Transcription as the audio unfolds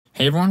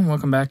Hey everyone,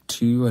 welcome back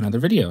to another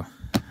video.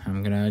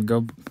 I'm gonna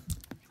go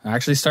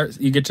actually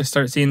you get to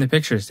start seeing the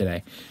pictures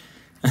today.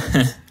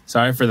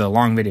 Sorry for the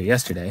long video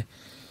yesterday.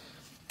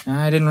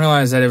 I didn't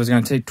realize that it was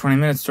gonna take 20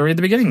 minutes to read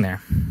the beginning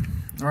there.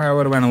 Or I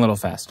would have went a little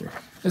faster.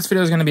 This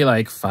video is gonna be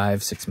like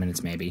 5-6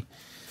 minutes maybe.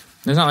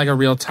 There's not like a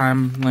real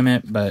time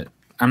limit, but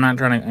I'm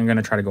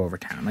gonna try to go over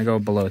 10. I'm gonna go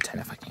below 10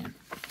 if I can.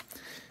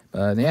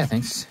 But yeah,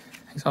 thanks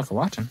all for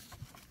watching.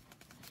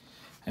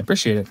 I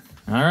appreciate it.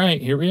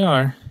 Alright, here we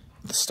are.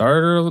 The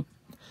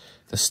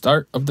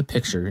start of the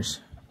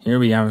pictures. Here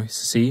we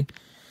see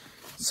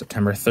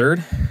September 3rd,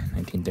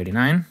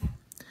 1939.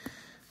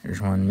 There's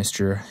one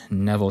Mr.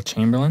 Neville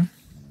Chamberlain.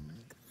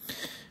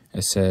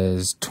 It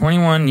says,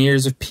 21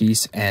 years of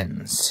peace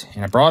ends.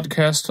 In a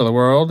broadcast to the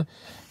world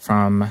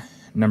from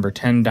number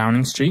 10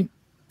 Downing Street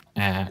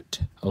at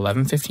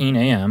 11:15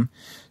 a.m.,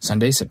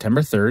 Sunday,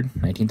 September 3rd,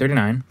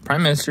 1939,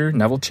 Prime Minister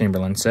Neville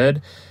Chamberlain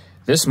said,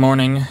 "This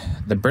morning,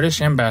 the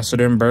British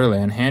ambassador in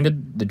Berlin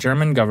handed the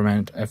German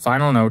government a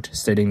final note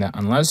stating that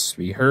unless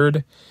we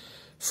heard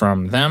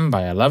from them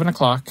by 11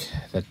 o'clock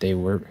that they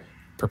were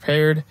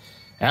prepared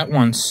at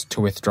once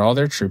to withdraw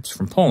their troops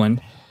from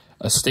Poland,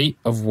 a state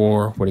of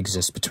war would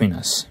exist between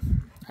us.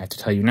 I have to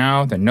tell you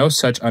now that no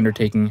such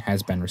undertaking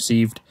has been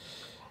received,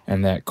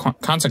 and that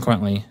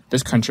consequently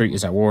this country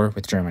is at war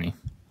with Germany.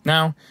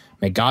 Now,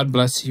 may God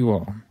bless you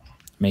all.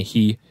 May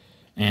he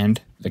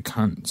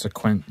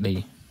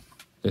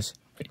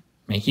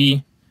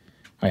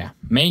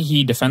may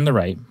he defend the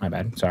right." My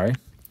bad, sorry.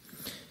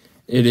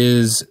 "It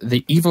is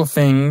the evil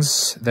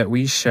things that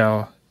we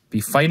shall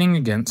be fighting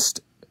against: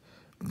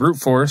 brute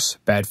force,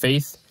 bad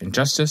faith,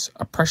 injustice,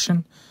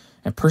 oppression,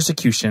 and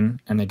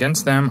persecution, and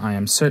against them I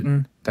am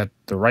certain that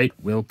the right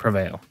will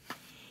prevail."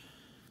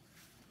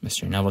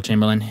 Mr. Neville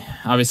Chamberlain,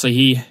 obviously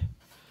he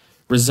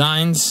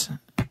resigns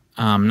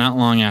not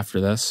long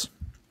after this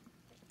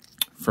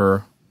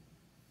for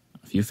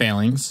a few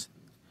failings,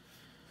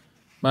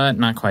 but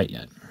not quite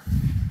yet.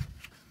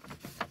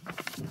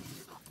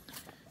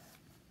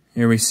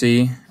 Here we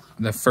see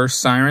the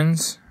first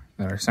sirens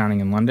that are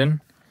sounding in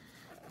London.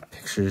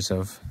 Pictures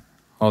of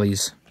all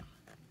these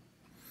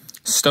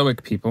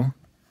stoic people,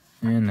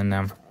 and then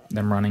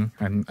them running,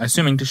 I'm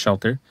assuming to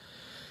shelter.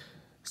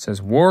 It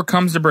says, "War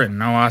comes to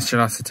Britain." Oh, I should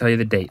also tell you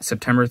the date.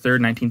 September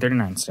 3rd,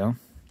 1939 still.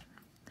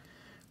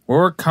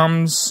 "War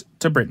comes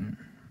to Britain.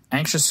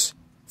 Anxious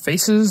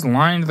faces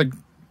lined the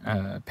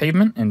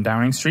pavement in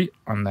Downing Street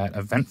on that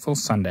eventful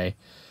Sunday.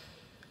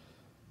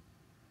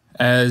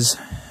 As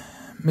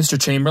Mr.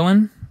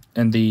 Chamberlain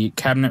in the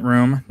Cabinet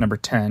Room, number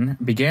 10,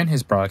 began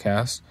his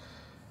broadcast,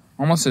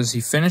 almost as he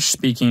finished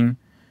speaking,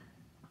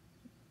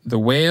 the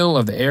wail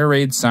of the air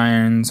raid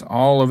sirens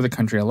all over the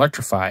country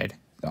electrified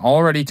the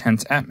already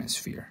tense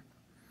atmosphere."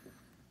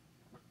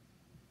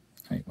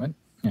 Wait, what?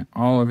 Yeah,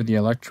 all over the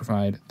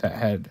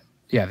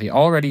the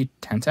already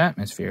tense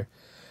atmosphere.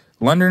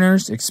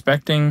 Londoners,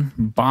 expecting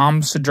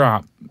bombs to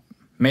drop,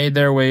 made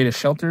their way to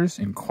shelters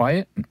in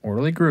quiet and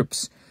orderly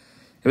groups.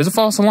 It was a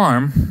false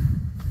alarm,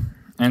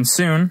 and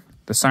soon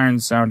the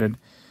sirens sounded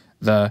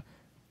the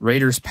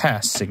Raiders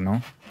Pass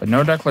signal, but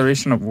no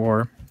declaration of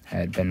war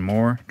had been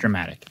more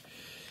dramatic.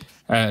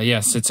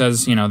 Yes, it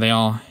says, they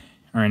all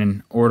are in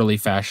an orderly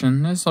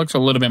fashion. This looks a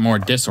little bit more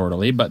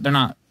disorderly, but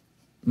no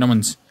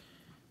one's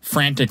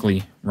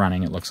frantically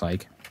running, it looks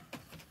like.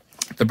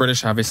 The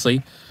British,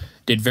 obviously,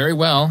 did very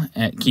well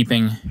at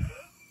keeping,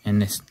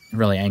 and this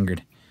really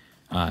angered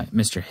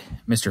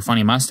Mr.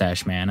 Funny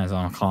Mustache Man, as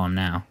I'll call him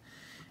now.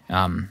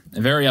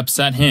 Very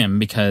upset him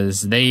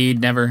because they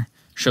never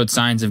showed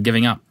signs of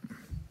giving up.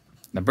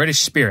 The British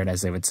spirit,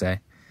 as they would say.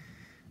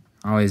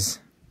 Always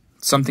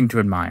something to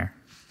admire.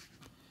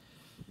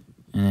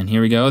 And then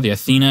here we go. The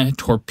Athena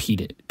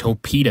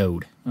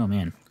torpedoed. Oh,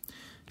 man.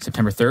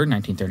 September 3rd,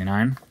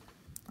 1939.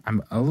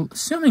 I'm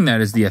assuming that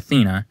is the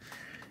Athena.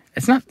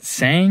 It's not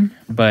saying,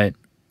 but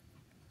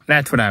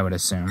that's what I would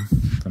assume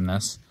from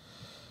this.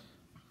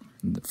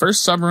 The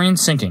first submarine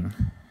sinking.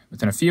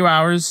 Within a few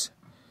hours...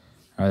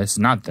 Oh, this is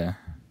not the...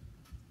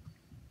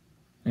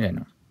 Yeah,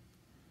 no.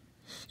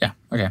 Yeah,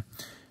 okay.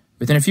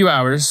 Within a few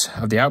hours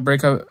of the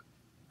outbreak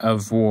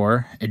of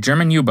war, a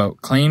German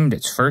U-boat claimed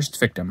its first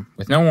victim.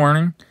 With no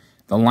warning,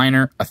 the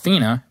liner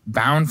Athena,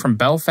 bound from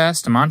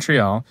Belfast to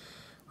Montreal,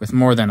 with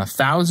more than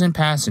 1,000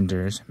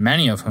 passengers,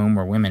 many of whom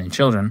were women and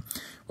children,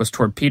 was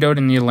torpedoed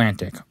in the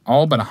Atlantic.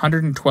 All but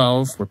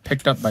 112 were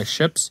picked up by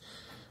ships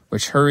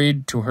which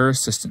hurried to her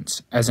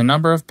assistance. As a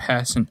number of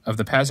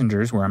the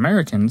passengers were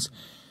Americans,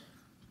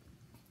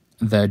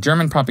 the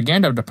German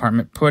propaganda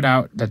department put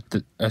out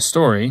a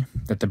story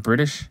that a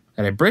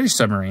British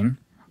submarine,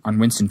 on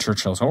Winston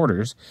Churchill's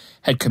orders,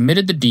 had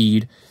committed the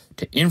deed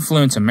to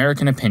influence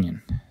American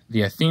opinion.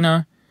 The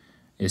Athena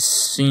is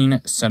seen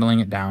settling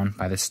it down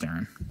by the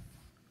stern.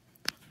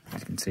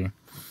 As you can see.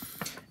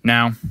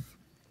 Now,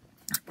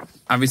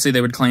 obviously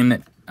they would claim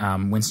that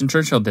Winston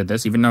Churchill did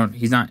this, even though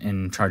he's not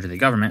in charge of the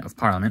government, of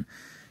Parliament.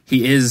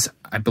 He is,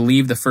 I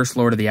believe, the First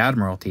Lord of the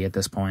Admiralty at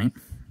this point.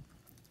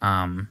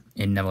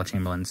 In Neville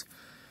Chamberlain's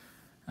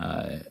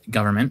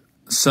government.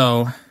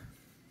 So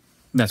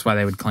That's why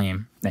they would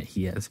claim that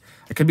he is.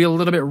 I could be a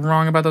little bit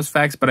wrong about those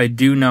facts, but I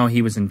do know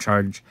he was in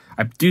charge.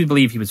 I do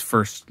believe he was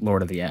first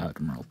Lord of the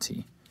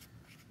Admiralty.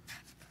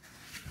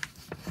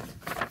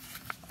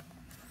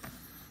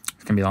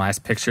 It's going to be the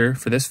last picture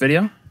for this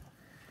video.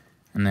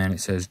 And then it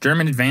says,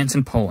 German advance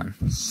in Poland,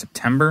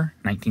 September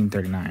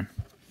 1939.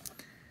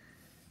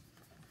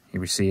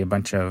 Here we see a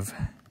bunch of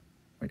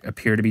what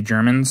appear to be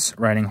Germans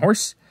riding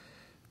horse,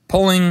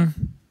 pulling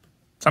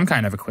some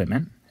kind of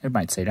equipment. It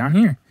might say down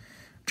here.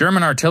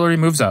 German artillery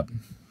moves up.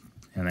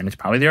 And then it's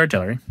probably the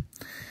artillery.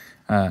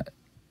 To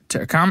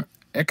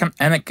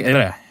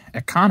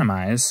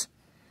economize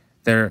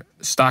their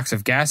stocks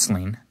of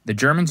gasoline, the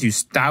Germans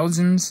used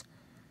thousands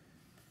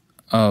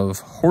of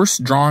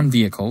horse-drawn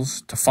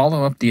vehicles to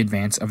follow up the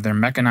advance of their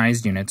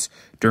mechanized units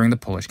during the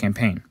Polish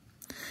campaign.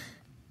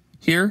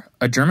 Here,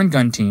 a German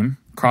gun team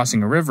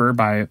crossing a river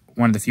by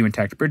one of the few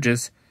intact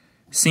bridges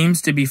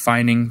seems to be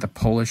finding the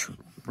Polish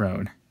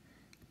road,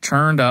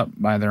 churned up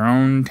by their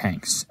own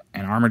tanks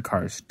and armored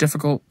cars,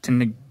 difficult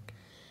to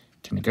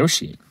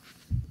negotiate.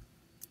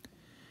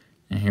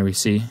 And here we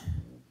see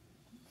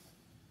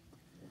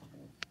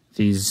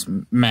these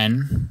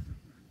men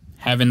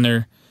having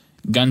their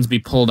guns be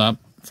pulled up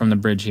from the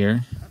bridge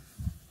here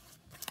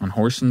on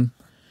horse.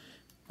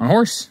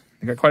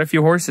 They got quite a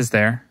few horses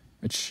there,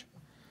 which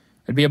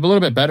would be a little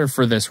bit better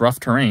for this rough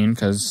terrain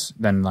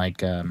than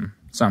like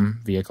some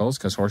vehicles,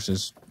 because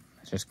horses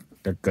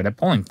they're good at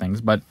pulling things,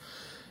 but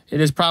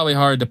it is probably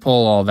hard to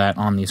pull all that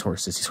on these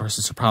horses. These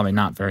horses are probably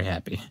not very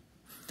happy.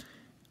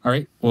 All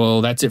right,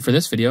 well, that's it for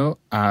this video.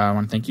 I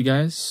want to thank you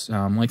guys.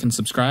 Like and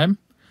subscribe.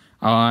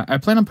 I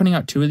plan on putting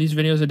out 2 of these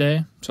videos a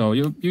day, so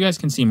you guys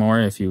can see more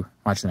if you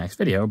watch the next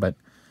video, but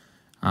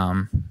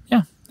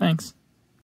yeah, thanks.